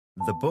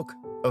The Book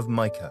of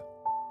Micah,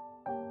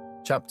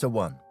 Chapter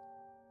 1.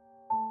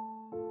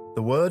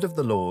 The word of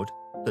the Lord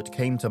that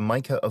came to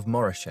Micah of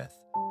Moresheth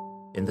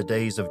in the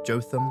days of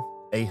Jotham,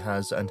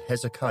 Ahaz, and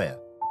Hezekiah,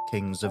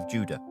 kings of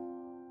Judah,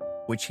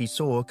 which he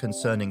saw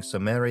concerning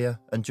Samaria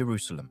and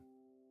Jerusalem.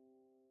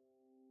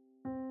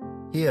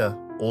 Hear,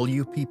 all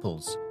you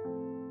peoples,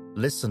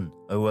 listen,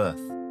 O earth,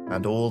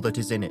 and all that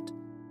is in it.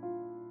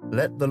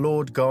 Let the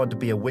Lord God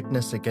be a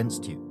witness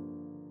against you,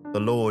 the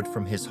Lord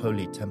from his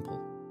holy temple.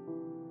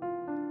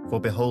 For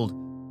behold,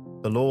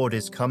 the Lord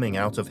is coming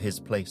out of his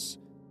place.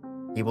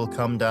 He will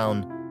come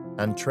down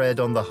and tread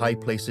on the high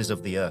places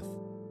of the earth.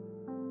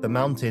 The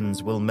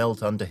mountains will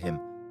melt under him,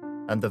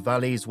 and the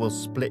valleys will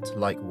split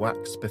like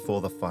wax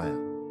before the fire,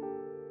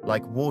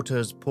 like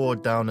waters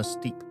poured down a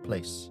steep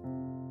place.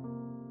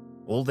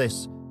 All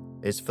this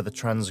is for the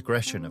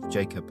transgression of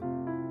Jacob,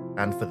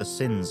 and for the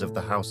sins of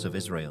the house of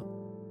Israel.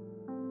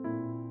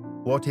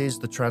 What is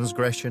the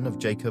transgression of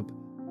Jacob?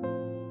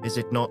 Is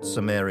it not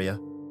Samaria?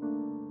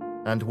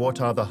 And what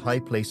are the high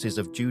places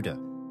of Judah?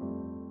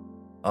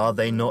 Are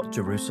they not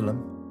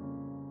Jerusalem?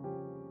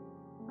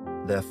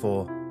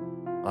 Therefore,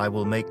 I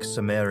will make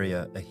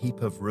Samaria a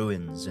heap of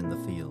ruins in the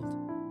field,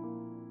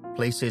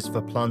 places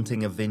for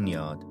planting a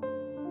vineyard.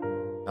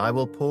 I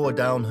will pour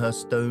down her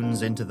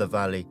stones into the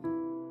valley,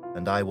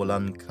 and I will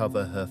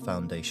uncover her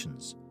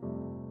foundations.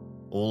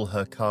 All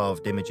her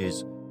carved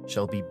images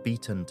shall be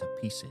beaten to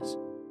pieces,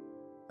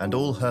 and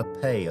all her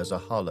pay as a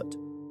harlot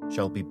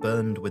shall be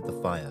burned with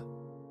the fire.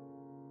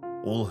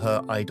 All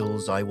her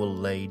idols I will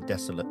lay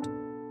desolate,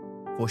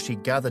 for she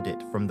gathered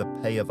it from the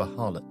pay of a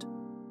harlot,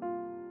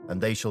 and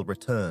they shall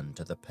return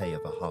to the pay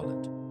of a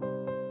harlot.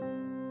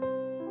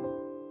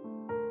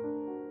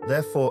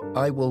 Therefore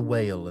I will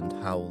wail and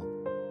howl.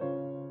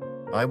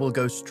 I will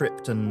go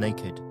stripped and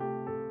naked.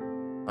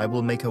 I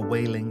will make a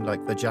wailing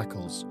like the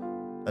jackals,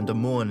 and a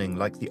mourning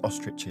like the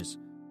ostriches.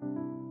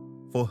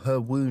 For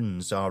her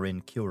wounds are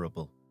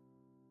incurable.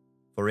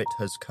 For it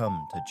has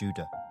come to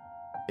Judah.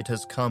 It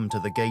has come to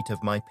the gate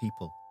of my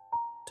people,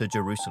 to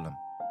Jerusalem.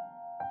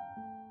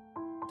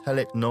 Tell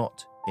it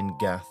not in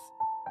Gath,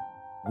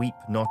 weep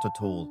not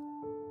at all.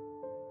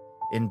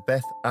 In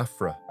Beth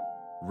Aphrah,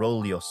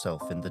 roll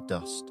yourself in the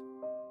dust.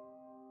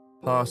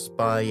 Pass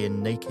by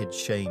in naked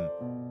shame,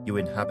 you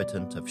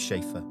inhabitant of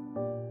Shapha.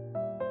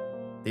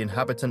 The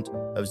inhabitant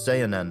of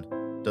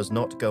Zaanan does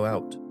not go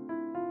out.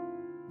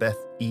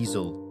 Beth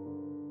Ezel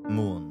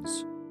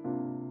mourns.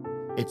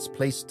 Its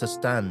place to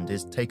stand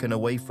is taken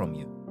away from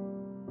you.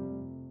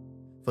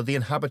 For the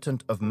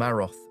inhabitant of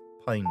Maroth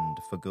pined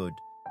for good.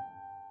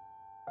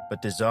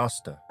 But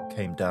disaster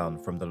came down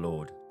from the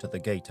Lord to the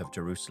gate of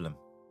Jerusalem.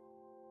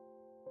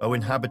 O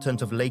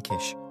inhabitant of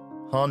Lachish,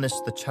 harness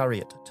the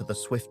chariot to the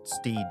swift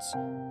steeds.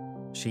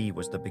 She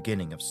was the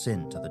beginning of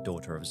sin to the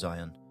daughter of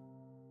Zion.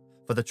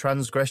 For the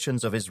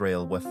transgressions of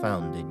Israel were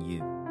found in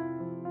you.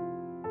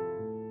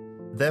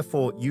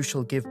 Therefore you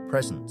shall give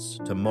presents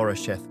to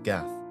Moresheth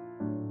Gath.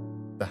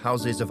 The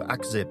houses of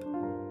Akzib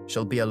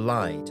shall be a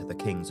lie to the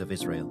kings of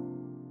Israel.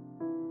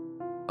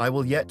 I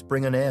will yet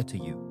bring an heir to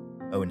you,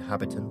 O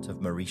inhabitant of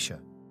Maresha.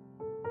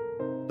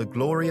 The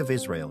glory of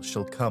Israel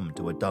shall come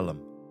to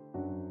Adullam.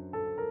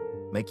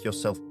 Make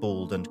yourself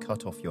bald and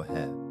cut off your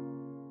hair,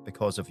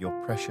 because of your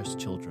precious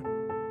children.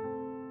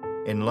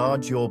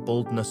 Enlarge your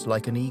baldness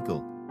like an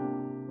eagle,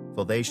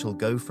 for they shall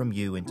go from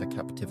you into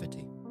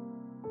captivity.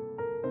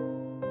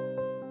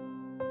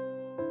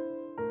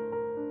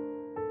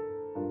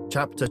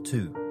 Chapter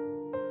 2.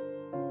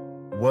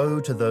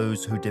 Woe to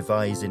those who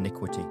devise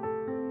iniquity,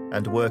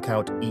 and work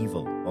out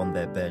evil on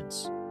their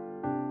beds.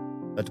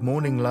 At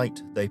morning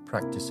light they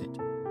practice it,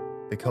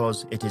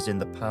 because it is in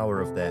the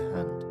power of their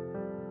hand.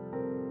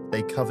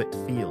 They covet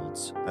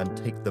fields and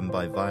take them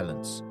by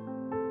violence,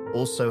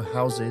 also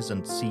houses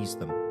and seize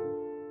them.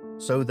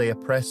 So they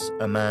oppress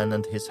a man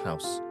and his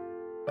house,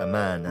 a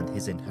man and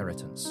his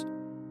inheritance.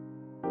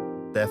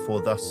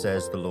 Therefore thus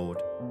says the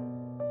Lord,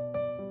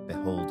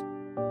 Behold,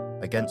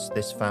 against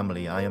this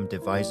family I am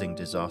devising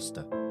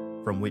disaster,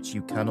 from which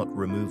you cannot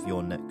remove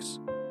your necks.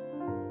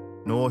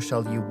 Nor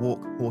shall you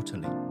walk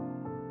haughtily,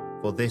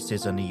 for this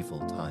is an evil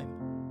time.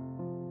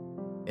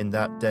 In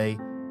that day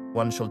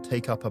one shall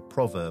take up a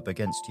proverb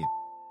against you,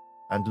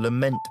 and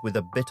lament with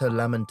a bitter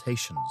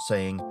lamentation,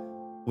 saying,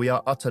 We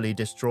are utterly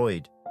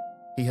destroyed.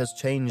 He has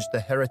changed the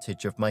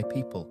heritage of my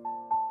people.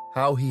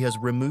 How he has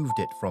removed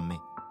it from me.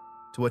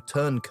 To a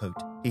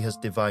turncoat he has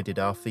divided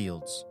our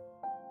fields.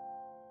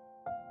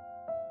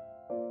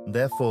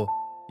 Therefore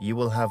you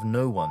will have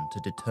no one to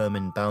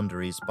determine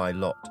boundaries by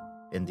lot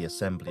in the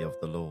assembly of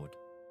the Lord.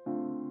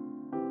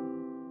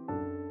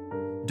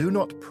 Do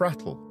not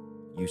prattle,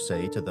 you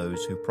say to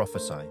those who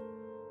prophesy.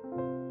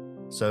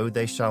 So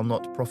they shall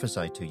not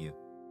prophesy to you.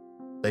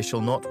 They shall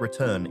not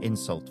return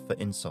insult for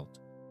insult.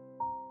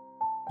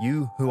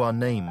 You who are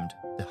named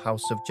the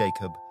house of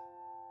Jacob,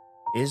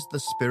 is the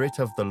Spirit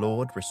of the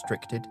Lord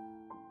restricted?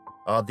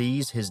 Are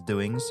these his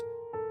doings?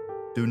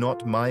 Do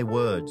not my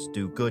words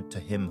do good to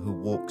him who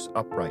walks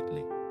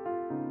uprightly?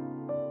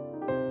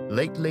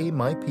 Lately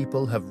my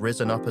people have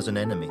risen up as an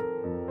enemy.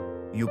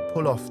 You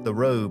pull off the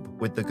robe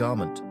with the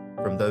garment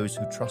from those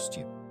who trust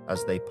you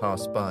as they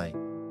pass by,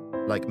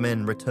 like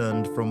men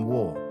returned from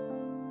war.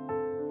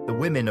 The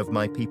women of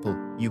my people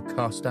you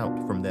cast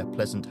out from their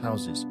pleasant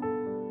houses.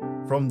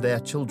 From their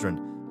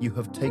children you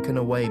have taken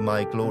away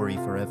my glory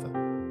forever.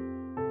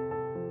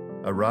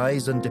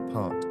 Arise and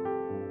depart,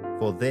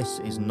 for this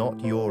is not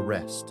your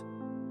rest.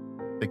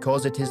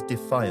 Because it is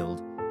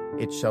defiled,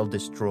 it shall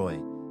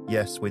destroy,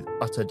 yes, with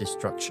utter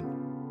destruction.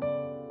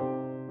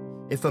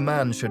 If a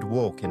man should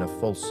walk in a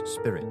false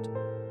spirit,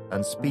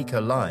 and speak a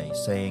lie,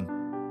 saying,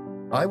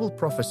 I will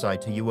prophesy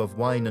to you of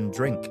wine and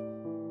drink,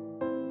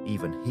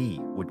 even he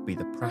would be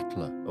the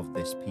prattler of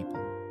this people.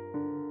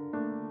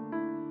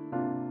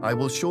 I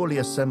will surely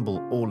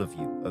assemble all of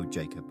you, O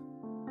Jacob.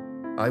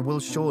 I will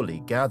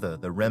surely gather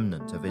the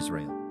remnant of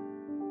Israel.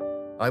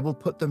 I will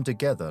put them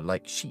together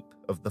like sheep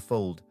of the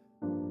fold,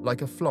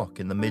 like a flock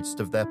in the midst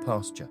of their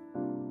pasture.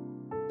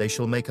 They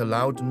shall make a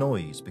loud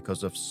noise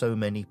because of so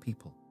many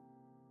people.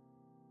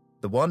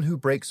 The one who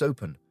breaks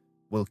open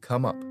will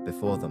come up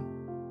before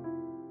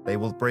them. They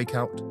will break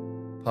out,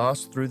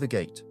 pass through the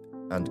gate,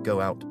 and go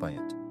out by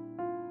it.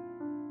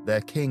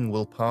 Their king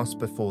will pass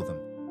before them,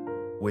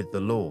 with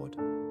the Lord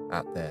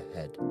at their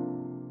head.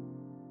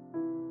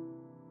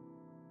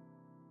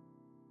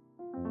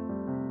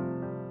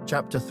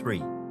 Chapter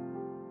 3.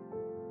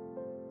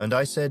 And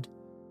I said,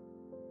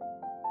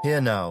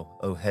 Hear now,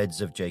 O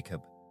heads of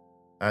Jacob,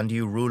 and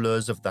you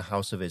rulers of the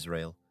house of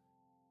Israel.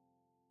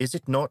 Is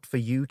it not for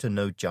you to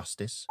know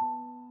justice?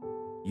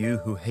 You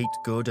who hate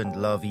good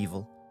and love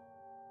evil,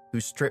 who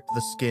strip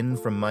the skin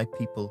from my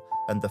people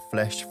and the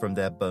flesh from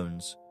their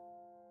bones,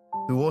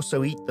 who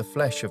also eat the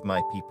flesh of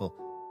my people,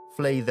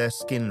 flay their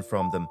skin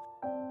from them,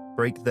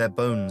 break their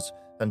bones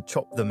and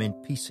chop them in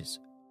pieces,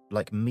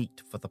 like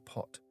meat for the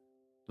pot,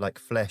 like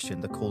flesh in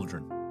the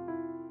cauldron.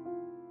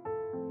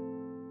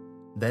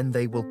 Then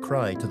they will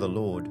cry to the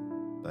Lord,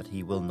 but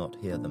he will not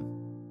hear them.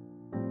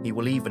 He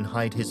will even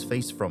hide his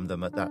face from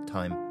them at that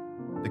time,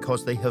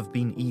 because they have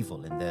been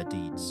evil in their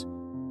deeds.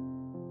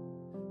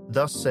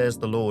 Thus says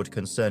the Lord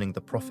concerning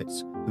the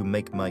prophets who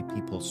make my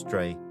people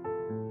stray,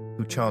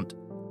 who chant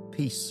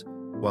peace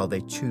while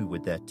they chew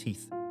with their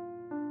teeth,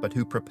 but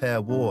who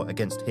prepare war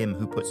against him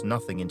who puts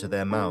nothing into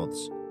their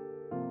mouths.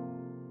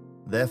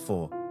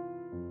 Therefore,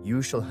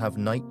 you shall have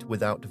night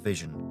without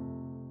vision,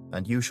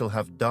 and you shall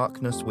have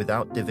darkness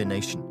without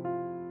divination.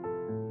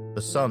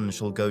 The sun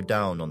shall go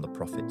down on the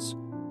prophets,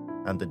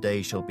 and the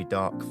day shall be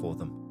dark for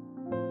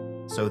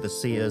them. So the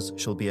seers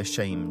shall be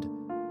ashamed,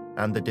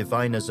 and the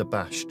diviners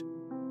abashed.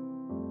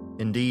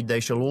 Indeed, they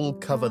shall all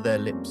cover their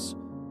lips,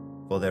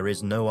 for there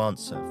is no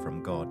answer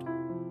from God.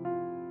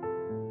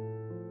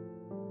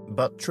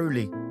 But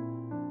truly,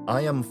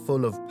 I am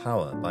full of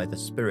power by the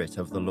Spirit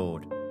of the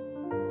Lord,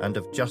 and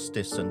of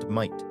justice and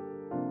might,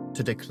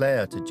 to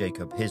declare to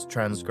Jacob his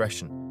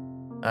transgression,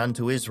 and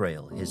to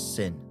Israel his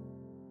sin.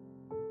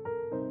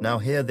 Now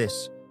hear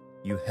this,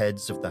 you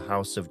heads of the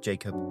house of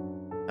Jacob,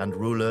 and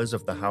rulers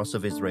of the house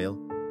of Israel,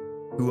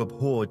 who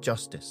abhor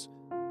justice,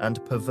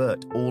 and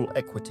pervert all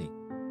equity,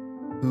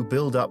 who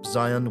build up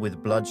Zion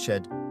with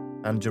bloodshed,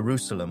 and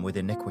Jerusalem with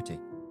iniquity.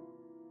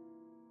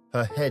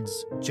 Her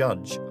heads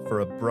judge for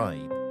a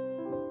bribe,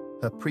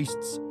 her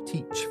priests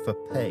teach for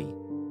pay,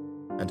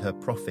 and her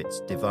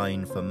prophets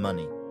divine for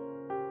money.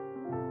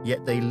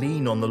 Yet they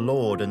lean on the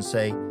Lord and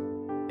say,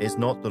 Is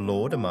not the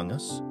Lord among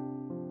us?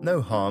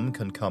 No harm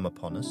can come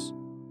upon us.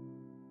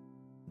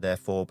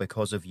 Therefore,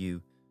 because of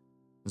you,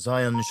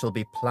 Zion shall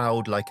be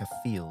plowed like a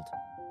field,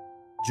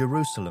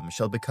 Jerusalem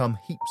shall become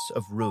heaps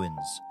of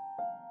ruins,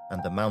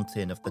 and the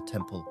mountain of the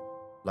temple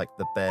like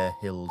the bare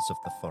hills of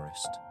the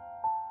forest.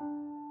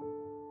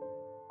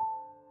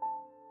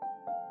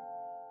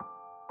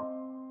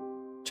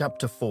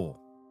 Chapter 4.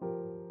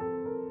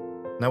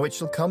 Now it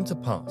shall come to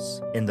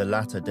pass in the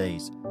latter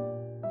days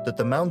that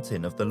the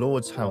mountain of the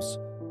Lord's house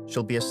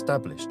shall be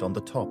established on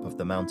the top of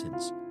the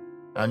mountains,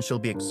 and shall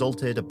be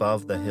exalted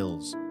above the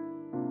hills,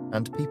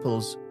 and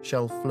peoples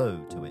shall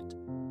flow to it.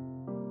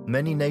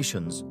 Many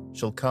nations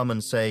shall come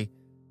and say,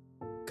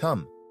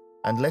 Come,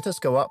 and let us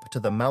go up to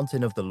the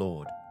mountain of the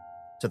Lord,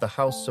 to the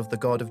house of the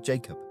God of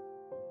Jacob.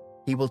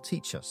 He will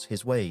teach us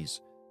his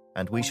ways,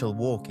 and we shall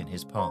walk in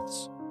his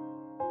paths.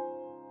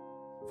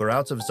 For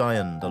out of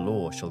Zion the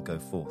law shall go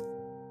forth,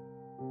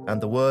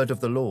 and the word of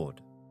the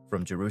Lord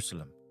from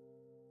Jerusalem.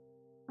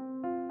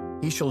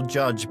 He shall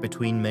judge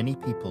between many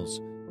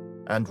peoples,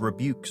 and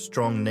rebuke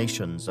strong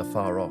nations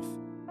afar off.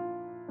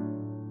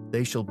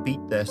 They shall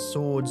beat their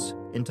swords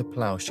into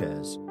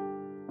plowshares,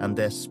 and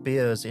their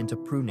spears into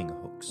pruning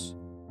hooks.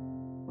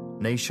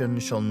 Nation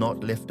shall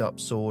not lift up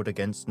sword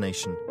against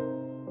nation,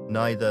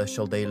 neither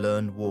shall they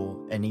learn war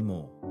any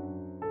more.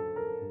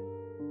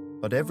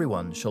 But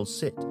everyone shall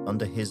sit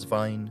under his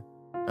vine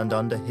and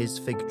under his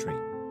fig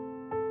tree,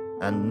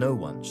 and no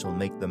one shall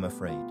make them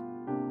afraid.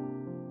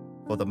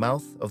 For the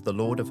mouth of the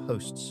Lord of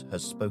hosts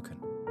has spoken.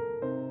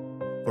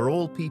 For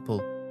all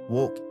people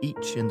walk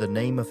each in the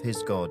name of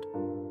his God,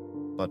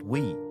 but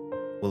we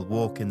will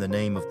walk in the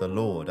name of the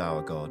Lord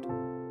our God,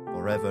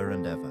 forever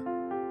and ever.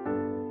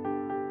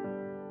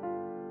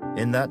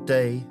 In that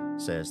day,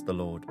 says the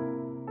Lord,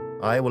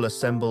 I will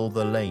assemble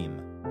the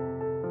lame,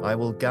 I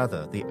will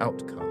gather the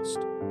outcast,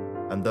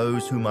 and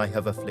those whom I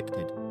have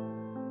afflicted.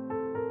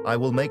 I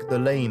will make the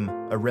lame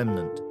a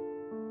remnant,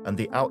 and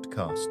the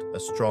outcast a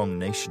strong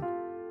nation.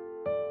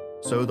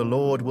 So the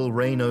Lord will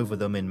reign over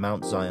them in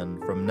Mount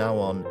Zion from now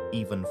on,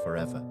 even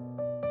forever.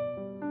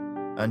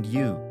 And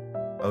you,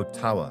 O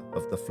tower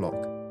of the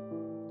flock,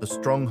 the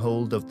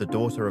stronghold of the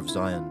daughter of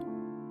Zion,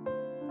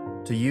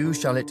 to you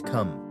shall it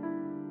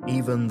come,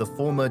 even the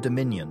former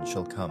dominion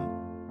shall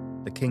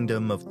come, the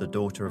kingdom of the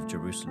daughter of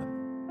Jerusalem.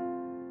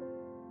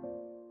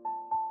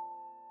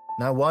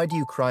 Now why do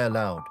you cry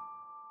aloud?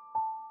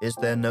 Is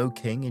there no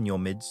king in your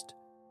midst?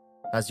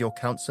 Has your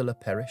counselor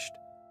perished?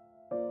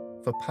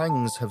 For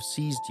pangs have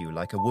seized you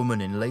like a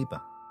woman in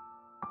labor.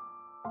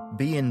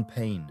 Be in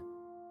pain,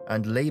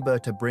 and labor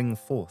to bring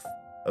forth,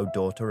 O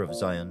daughter of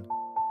Zion,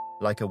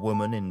 like a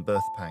woman in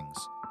birth pangs.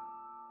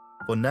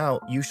 For now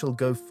you shall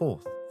go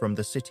forth from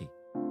the city,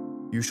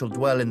 you shall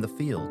dwell in the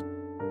field,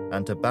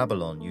 and to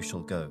Babylon you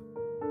shall go.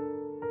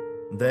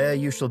 There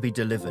you shall be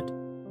delivered,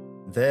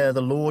 there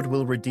the Lord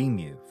will redeem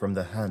you from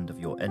the hand of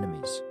your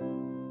enemies.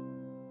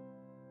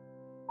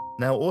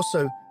 Now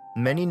also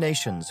many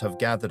nations have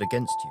gathered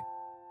against you,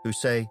 who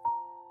say,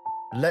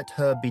 Let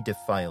her be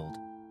defiled,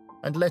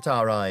 and let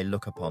our eye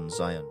look upon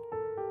Zion.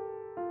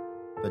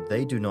 But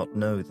they do not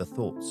know the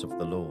thoughts of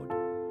the Lord,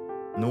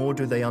 nor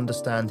do they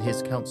understand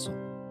his counsel,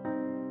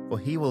 for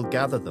he will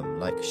gather them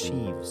like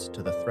sheaves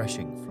to the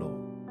threshing floor.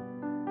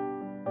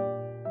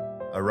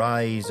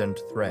 Arise and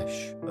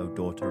thresh, O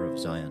daughter of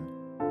Zion,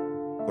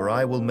 for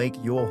I will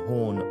make your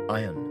horn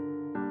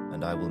iron,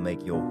 and I will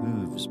make your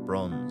hooves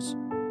bronze.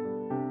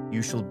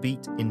 You shall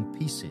beat in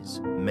pieces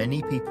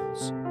many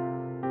peoples.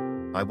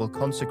 I will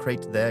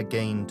consecrate their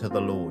gain to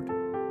the Lord,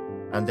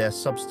 and their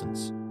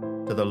substance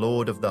to the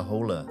Lord of the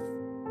whole earth.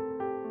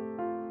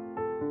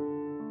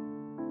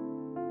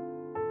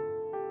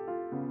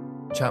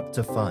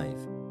 Chapter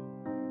 5.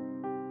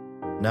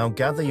 Now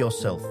gather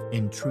yourself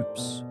in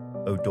troops,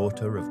 O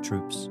daughter of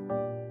troops.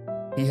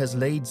 He has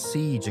laid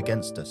siege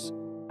against us.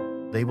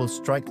 They will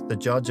strike the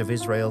judge of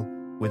Israel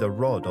with a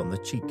rod on the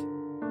cheek.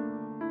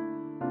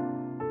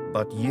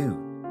 But you,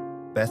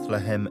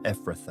 Bethlehem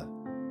Ephrathah,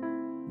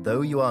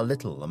 though you are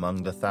little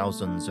among the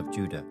thousands of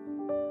Judah,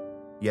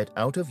 yet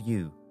out of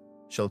you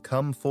shall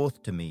come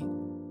forth to me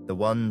the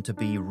one to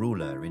be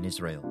ruler in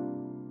Israel,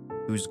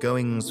 whose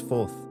goings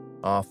forth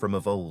are from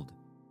of old,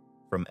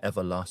 from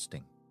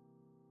everlasting.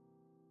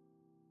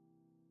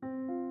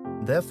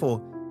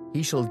 Therefore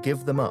he shall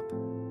give them up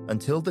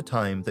until the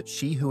time that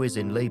she who is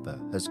in labor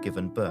has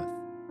given birth.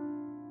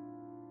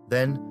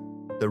 Then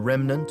the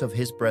remnant of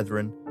his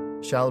brethren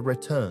shall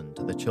return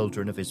to the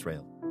children of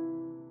Israel,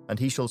 and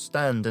he shall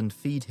stand and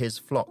feed his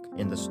flock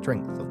in the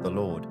strength of the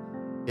Lord,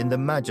 in the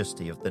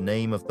majesty of the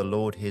name of the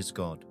Lord his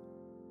God.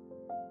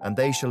 And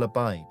they shall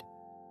abide,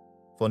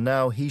 for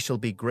now he shall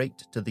be great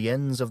to the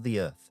ends of the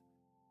earth,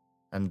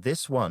 and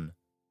this one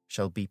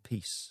shall be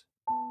peace.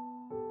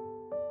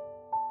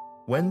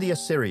 When the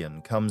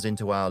Assyrian comes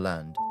into our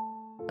land,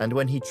 and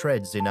when he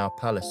treads in our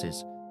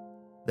palaces,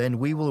 then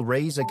we will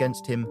raise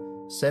against him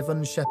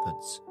 7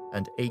 shepherds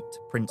and 8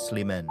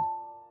 princely men.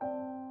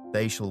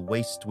 They shall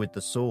waste with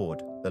the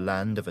sword the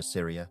land of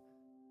Assyria,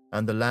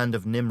 and the land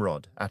of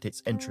Nimrod at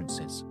its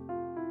entrances.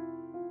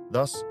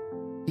 Thus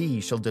he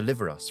shall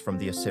deliver us from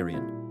the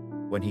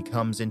Assyrian, when he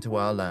comes into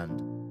our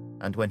land,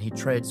 and when he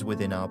treads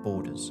within our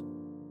borders.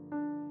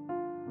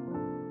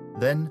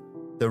 Then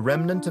the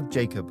remnant of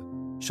Jacob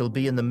shall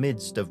be in the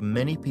midst of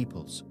many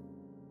peoples,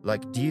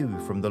 like dew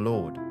from the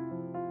Lord,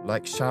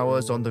 like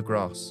showers on the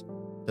grass,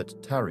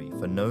 that tarry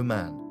for no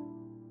man,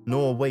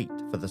 nor wait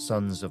for the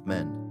sons of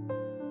men.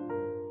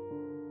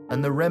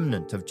 And the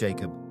remnant of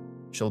Jacob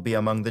shall be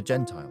among the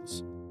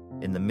Gentiles,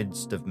 in the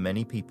midst of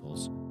many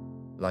peoples,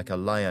 like a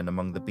lion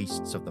among the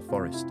beasts of the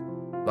forest,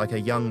 like a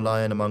young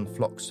lion among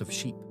flocks of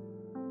sheep,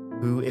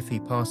 who, if he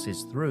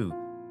passes through,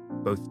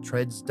 both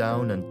treads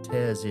down and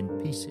tears in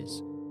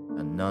pieces,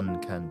 and none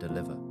can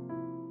deliver.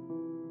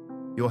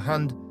 Your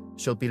hand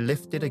shall be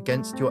lifted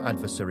against your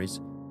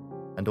adversaries,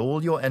 and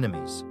all your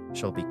enemies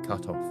shall be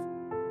cut off.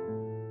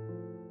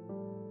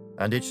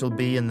 And it shall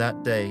be in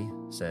that day,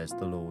 says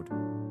the Lord,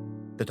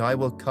 that I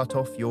will cut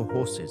off your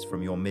horses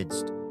from your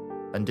midst,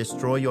 and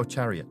destroy your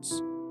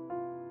chariots.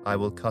 I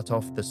will cut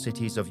off the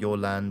cities of your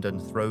land,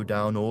 and throw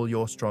down all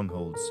your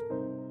strongholds.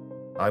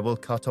 I will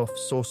cut off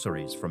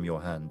sorceries from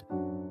your hand,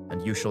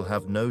 and you shall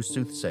have no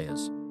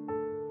soothsayers.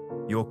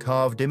 Your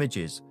carved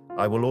images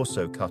I will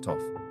also cut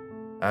off,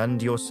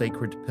 and your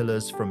sacred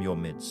pillars from your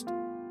midst.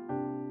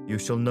 You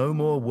shall no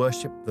more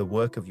worship the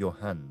work of your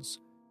hands.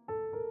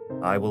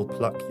 I will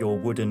pluck your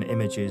wooden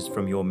images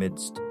from your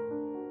midst.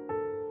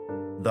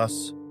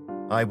 Thus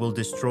I will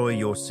destroy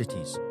your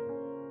cities,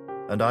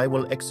 and I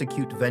will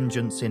execute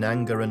vengeance in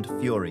anger and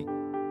fury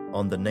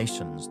on the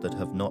nations that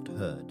have not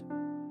heard.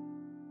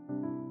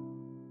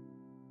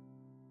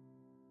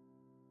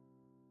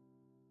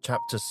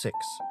 Chapter 6.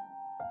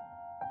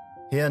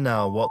 Hear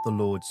now what the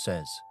Lord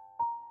says.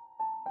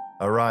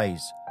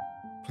 Arise,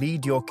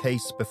 Plead your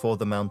case before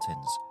the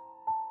mountains,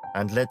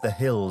 and let the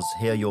hills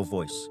hear your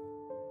voice.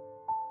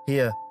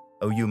 Hear,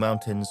 O you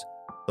mountains,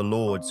 the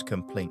Lord's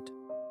complaint,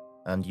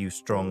 and you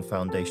strong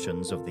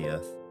foundations of the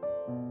earth.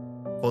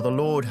 For the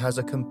Lord has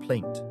a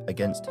complaint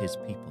against his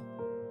people,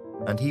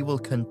 and he will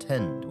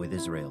contend with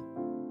Israel.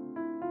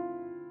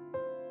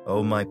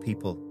 O my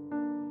people,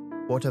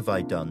 what have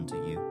I done to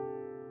you?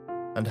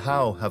 And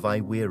how have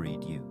I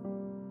wearied you?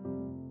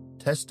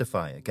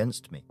 Testify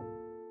against me.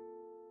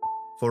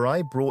 For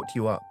I brought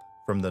you up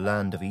from the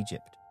land of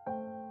Egypt.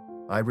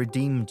 I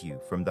redeemed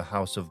you from the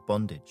house of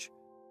bondage.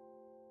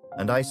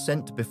 And I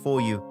sent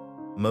before you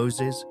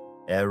Moses,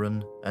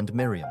 Aaron, and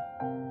Miriam.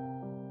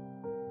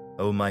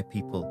 O my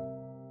people,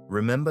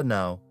 remember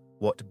now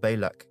what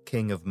Balak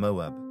king of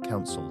Moab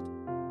counseled,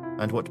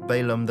 and what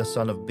Balaam the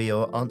son of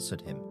Beor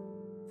answered him,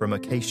 from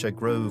Acacia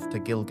Grove to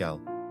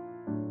Gilgal,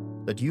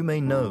 that you may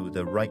know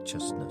the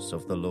righteousness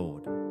of the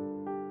Lord.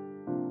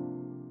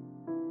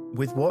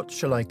 With what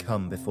shall I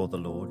come before the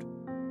Lord,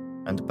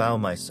 and bow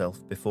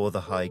myself before the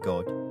high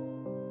God?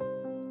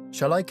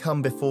 Shall I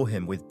come before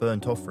him with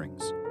burnt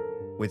offerings,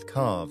 with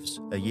calves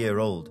a year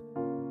old?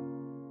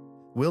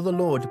 Will the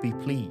Lord be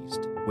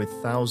pleased with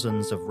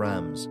thousands of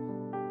rams,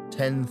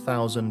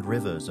 10,000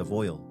 rivers of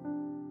oil?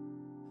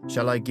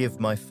 Shall I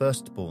give my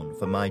firstborn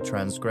for my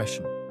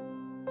transgression,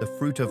 the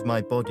fruit of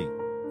my body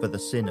for the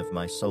sin of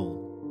my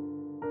soul?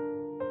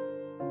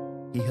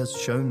 He has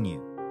shown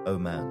you, O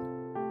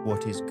man,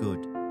 what is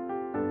good.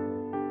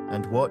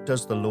 And what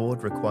does the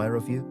Lord require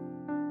of you?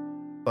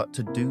 But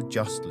to do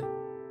justly,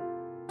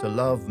 to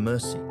love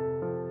mercy,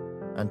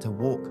 and to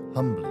walk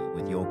humbly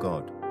with your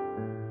God.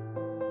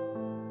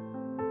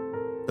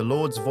 The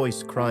Lord's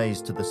voice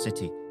cries to the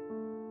city,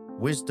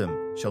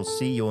 wisdom shall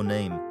see your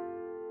name.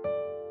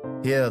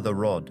 Hear the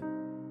rod.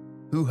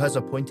 Who has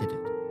appointed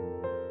it?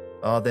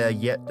 Are there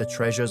yet the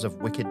treasures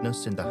of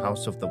wickedness in the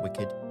house of the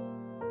wicked,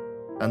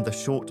 and the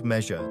short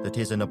measure that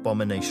is an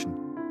abomination?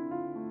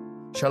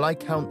 Shall I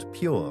count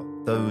pure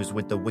those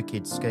with the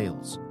wicked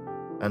scales,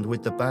 and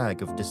with the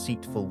bag of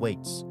deceitful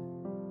weights?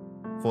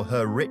 For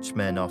her rich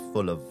men are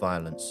full of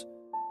violence,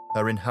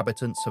 her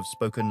inhabitants have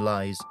spoken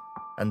lies,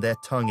 and their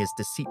tongue is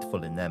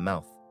deceitful in their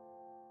mouth.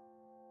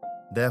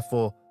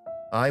 Therefore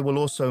I will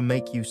also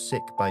make you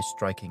sick by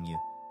striking you,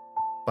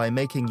 by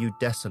making you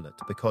desolate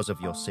because of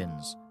your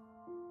sins.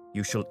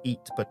 You shall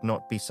eat but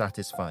not be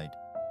satisfied,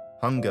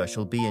 hunger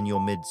shall be in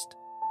your midst.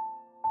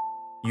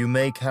 You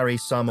may carry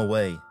some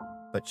away,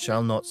 but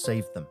shall not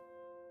save them,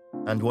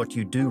 and what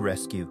you do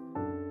rescue,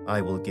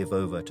 I will give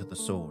over to the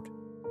sword.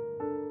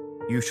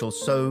 You shall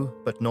sow,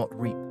 but not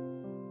reap.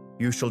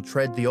 You shall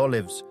tread the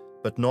olives,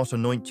 but not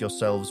anoint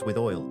yourselves with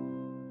oil,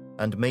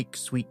 and make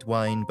sweet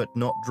wine, but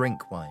not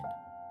drink wine.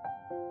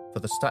 For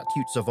the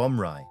statutes of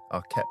Omri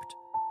are kept.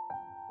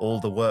 All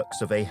the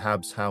works of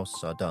Ahab's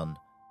house are done,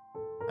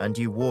 and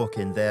you walk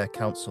in their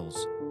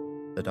counsels,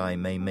 that I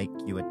may make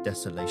you a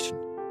desolation,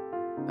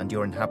 and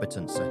your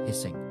inhabitants a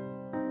hissing.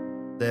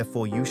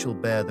 Therefore you shall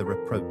bear the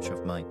reproach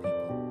of my people.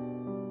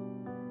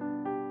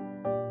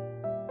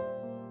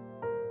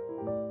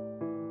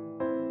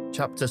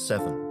 Chapter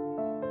 7.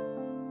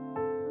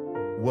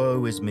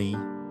 Woe is me,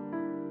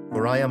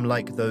 for I am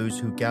like those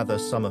who gather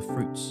summer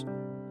fruits,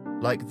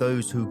 like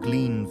those who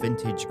glean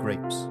vintage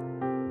grapes.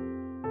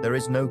 There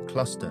is no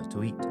cluster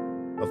to eat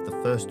of the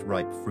first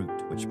ripe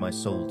fruit which my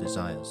soul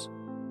desires.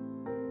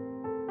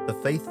 The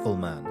faithful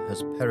man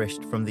has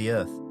perished from the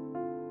earth,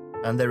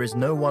 and there is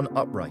no one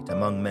upright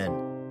among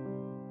men.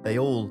 They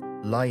all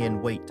lie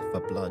in wait for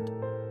blood.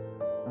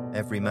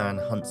 Every man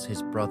hunts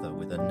his brother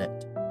with a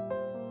net.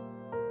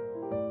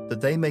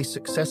 That they may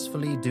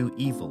successfully do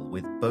evil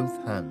with both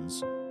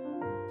hands,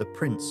 the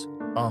prince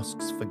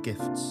asks for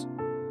gifts,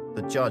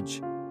 the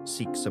judge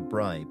seeks a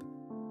bribe,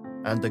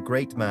 and the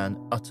great man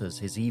utters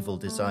his evil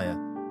desire.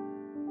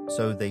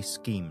 So they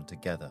scheme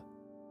together.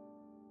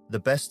 The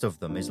best of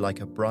them is like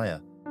a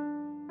briar,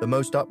 the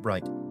most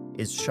upright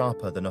is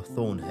sharper than a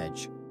thorn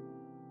hedge.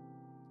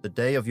 The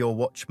day of your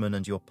watchman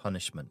and your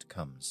punishment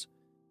comes.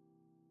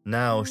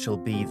 Now shall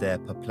be their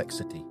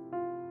perplexity.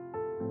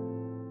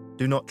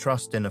 Do not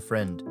trust in a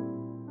friend.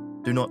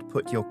 Do not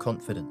put your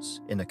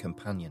confidence in a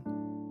companion.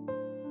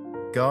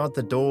 Guard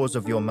the doors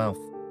of your mouth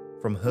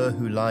from her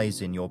who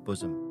lies in your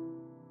bosom.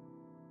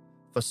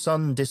 For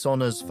son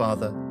dishonors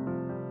father,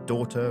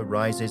 daughter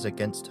rises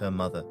against her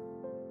mother,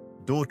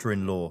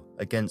 daughter-in-law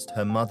against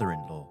her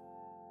mother-in-law.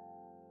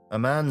 A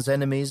man's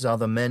enemies are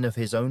the men of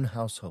his own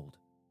household.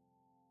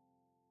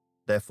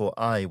 Therefore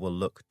I will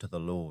look to the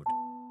Lord.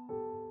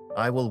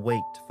 I will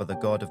wait for the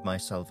God of my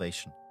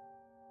salvation.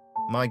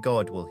 My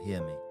God will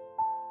hear me.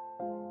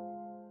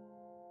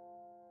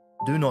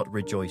 Do not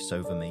rejoice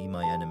over me,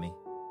 my enemy.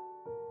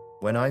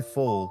 When I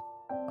fall,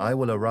 I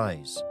will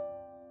arise.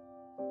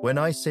 When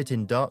I sit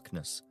in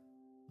darkness,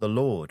 the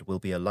Lord will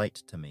be a light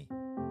to me.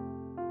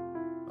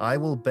 I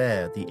will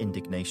bear the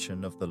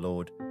indignation of the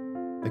Lord,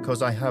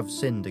 because I have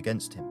sinned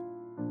against him,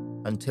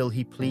 until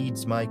he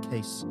pleads my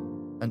case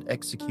and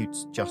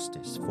executes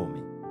justice for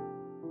me.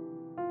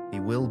 He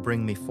will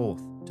bring me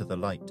forth to the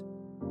light.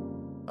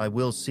 I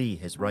will see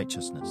his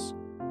righteousness.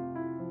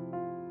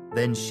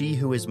 Then she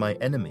who is my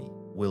enemy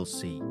will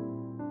see,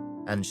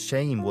 and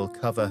shame will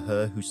cover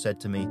her who said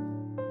to me,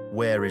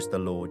 Where is the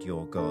Lord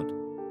your God?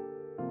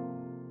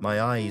 My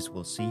eyes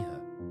will see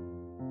her.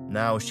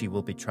 Now she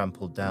will be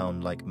trampled down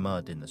like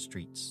mud in the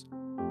streets.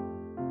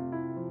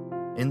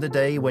 In the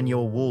day when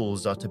your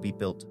walls are to be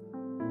built,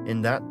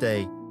 in that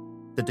day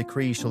the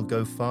decree shall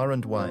go far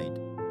and wide.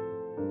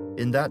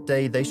 In that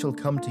day they shall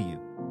come to you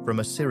from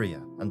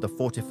Assyria and the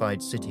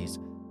fortified cities,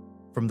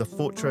 from the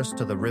fortress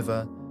to the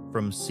river,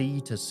 from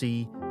sea to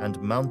sea and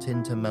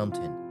mountain to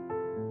mountain.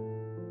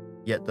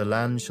 Yet the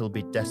land shall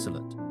be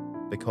desolate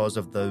because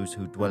of those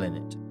who dwell in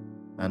it,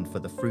 and for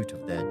the fruit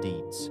of their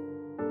deeds.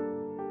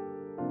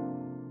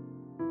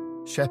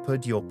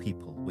 Shepherd your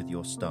people with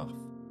your staff,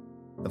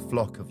 the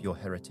flock of your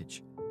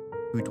heritage,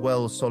 who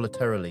dwell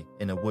solitarily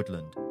in a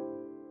woodland,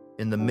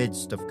 in the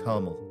midst of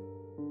Carmel.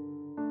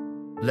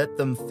 Let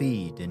them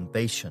feed in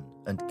Bashan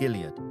and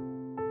Gilead,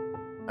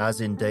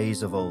 as in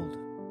days of old,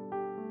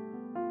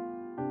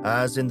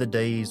 as in the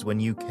days when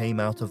you came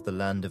out of the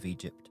land of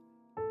Egypt.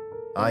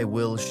 I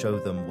will show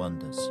them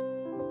wonders.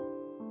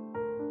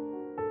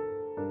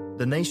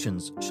 The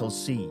nations shall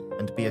see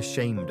and be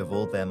ashamed of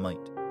all their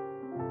might.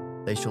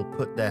 They shall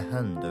put their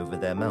hand over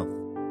their mouth.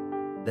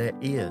 Their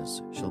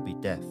ears shall be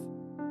deaf.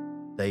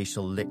 They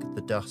shall lick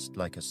the dust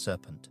like a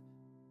serpent.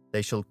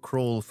 They shall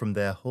crawl from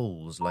their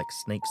holes like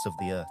snakes of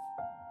the earth.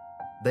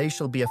 They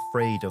shall be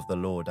afraid of the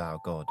Lord our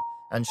God,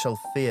 and shall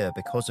fear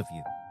because of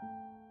you.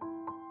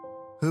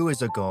 Who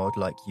is a God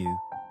like you,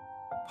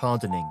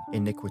 pardoning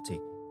iniquity,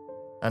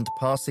 and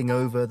passing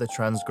over the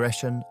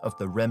transgression of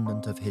the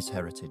remnant of his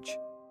heritage?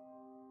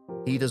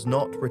 He does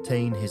not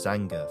retain his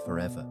anger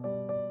forever,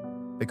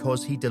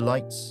 because he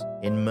delights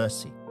in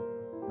mercy.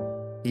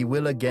 He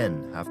will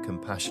again have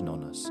compassion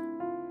on us,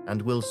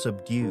 and will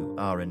subdue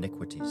our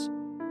iniquities.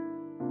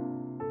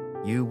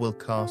 You will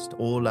cast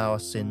all our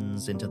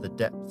sins into the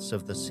depths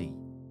of the sea.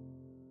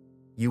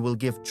 You will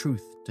give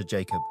truth to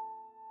Jacob,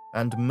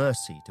 and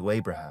mercy to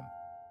Abraham,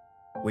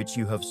 which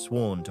you have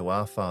sworn to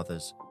our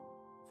fathers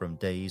from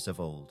days of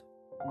old.